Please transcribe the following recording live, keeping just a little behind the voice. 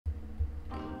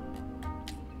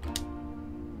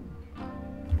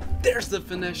There's the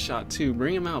finesse shot too.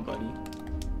 Bring him out, buddy.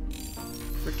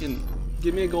 Freaking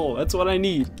give me a goal. That's what I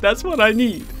need. That's what I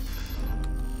need.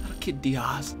 Look at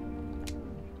Diaz.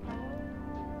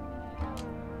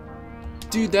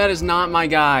 Dude, that is not my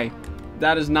guy.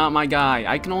 That is not my guy.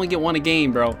 I can only get one a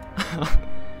game, bro.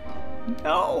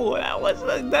 No,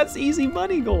 that's easy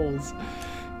money goals.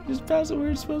 Just pass it where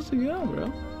it's supposed to go,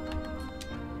 bro.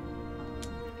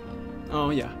 Oh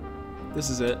yeah, this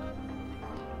is it.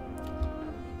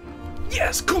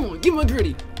 Yes, come on, give him a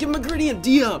gritty. Give him a gritty and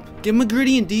D up. Give him a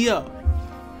gritty and D up.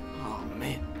 Oh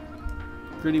man,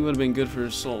 gritty would have been good for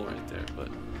his soul right there, but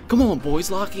come on,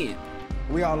 boys, lock in.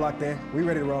 We all locked in. We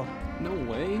ready to roll. No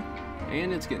way.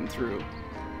 And it's getting through.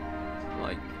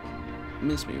 Like,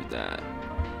 miss me with that.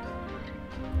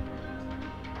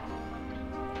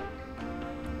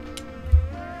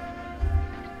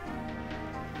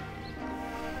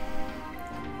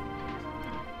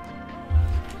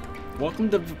 Welcome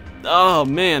to... Oh,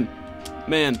 man.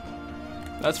 Man.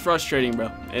 That's frustrating,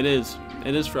 bro. It is.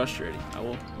 It is frustrating. I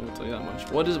will tell you that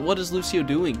much. What is Lucio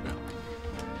doing, bro?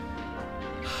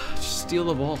 Just steal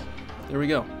the ball. There we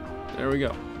go. There we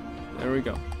go. There we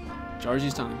go.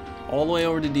 Jarzy's time. All the way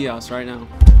over to Diaz right now.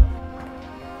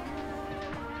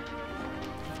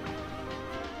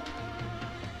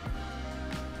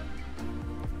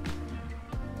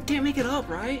 Can't make it up,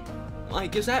 right?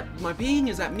 Like, is that my being?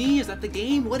 Is that me? Is that the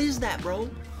game? What is that, bro?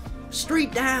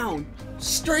 Straight down.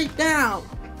 Straight down.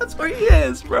 That's where he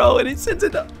is, bro. And he sends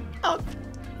it out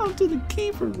to the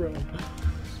keeper, bro.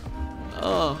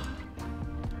 Oh.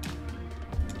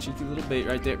 Cheeky little bait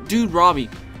right there. Dude, Robbie.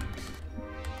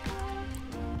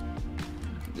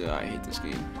 Yeah, I hate this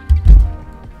game.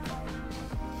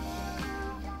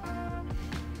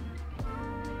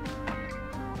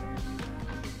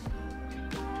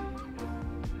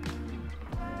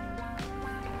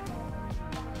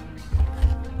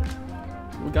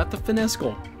 We got the finesse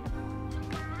goal.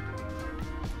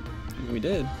 We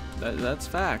did. That's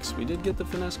facts. We did get the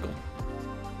finesse goal.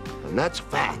 And that's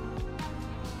fact.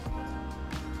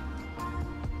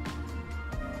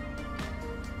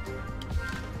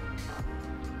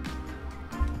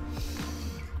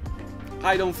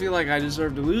 I don't feel like I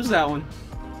deserve to lose that one.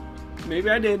 Maybe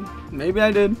I did. Maybe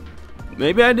I did.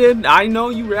 Maybe I did. I know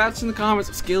you rats in the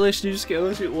comments. Skill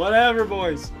issue, whatever,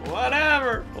 boys.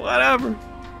 Whatever. Whatever.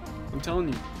 I'm telling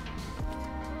you.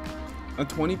 A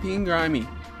 20 ping Griiemy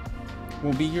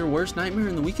will be your worst nightmare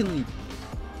in the weekend league.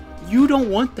 You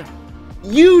don't want that.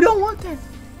 You don't want that.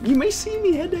 You may see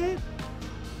me head to head.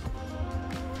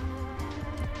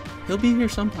 He'll be here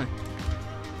sometime.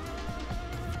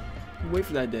 You wait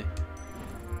for that day.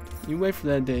 You wait for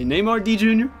that day. Neymar D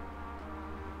Jr.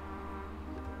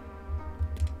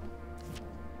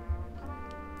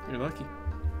 You're lucky.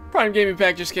 Prime Gaming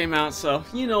Pack just came out, so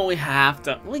you know we have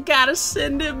to. We gotta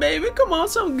send it, baby. Come on,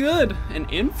 something good. An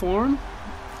inform.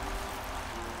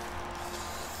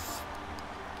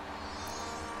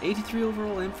 83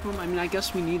 overall inform. I mean, I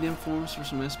guess we need informs for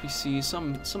some SPC.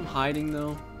 Some hiding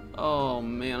though. Oh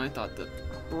man, I thought that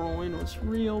Broin was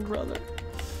real, brother.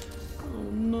 Oh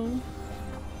no.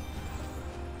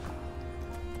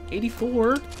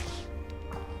 84.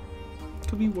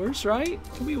 Could be worse, right?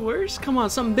 Could be worse. Come on,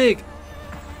 something big.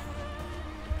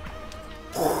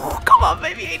 Oh, come on,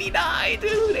 baby. 89,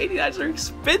 dude. 89s are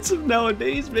expensive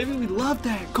nowadays, baby. We love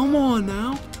that. Come on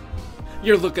now.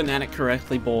 You're looking at it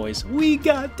correctly, boys. We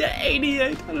got the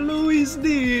 88 Luis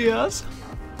Diaz.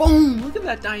 Boom. Look at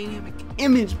that dynamic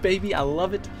image, baby. I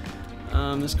love it.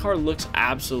 This card looks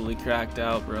absolutely cracked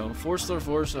out, bro.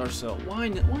 4-star, so why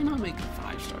not make it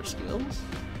 5-star skills?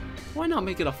 Why not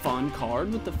make it a fun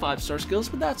card with the 5-star skills?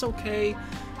 But that's okay.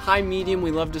 High, medium,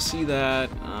 we love to see that.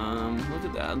 Look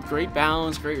at that. Great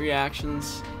balance, great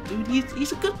reactions. Dude,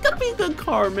 he's gonna be a good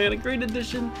card, man. A great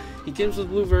addition. He comes with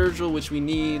Blue Virgil, which we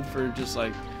need for just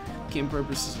like Kim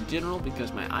purposes in general,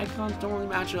 because my icons don't really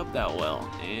match up that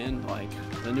well. And like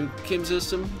the new Kim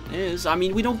system is, I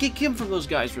mean, we don't get Kim from those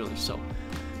guys really, so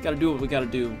gotta do what we gotta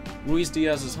do. Luis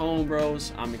Diaz is home,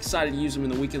 bros. I'm excited to use him in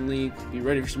the weekend league. Be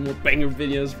ready for some more banger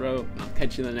videos, bro. I'll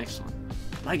catch you in the next one.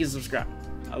 Like and subscribe.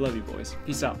 I love you, boys.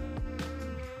 Peace out.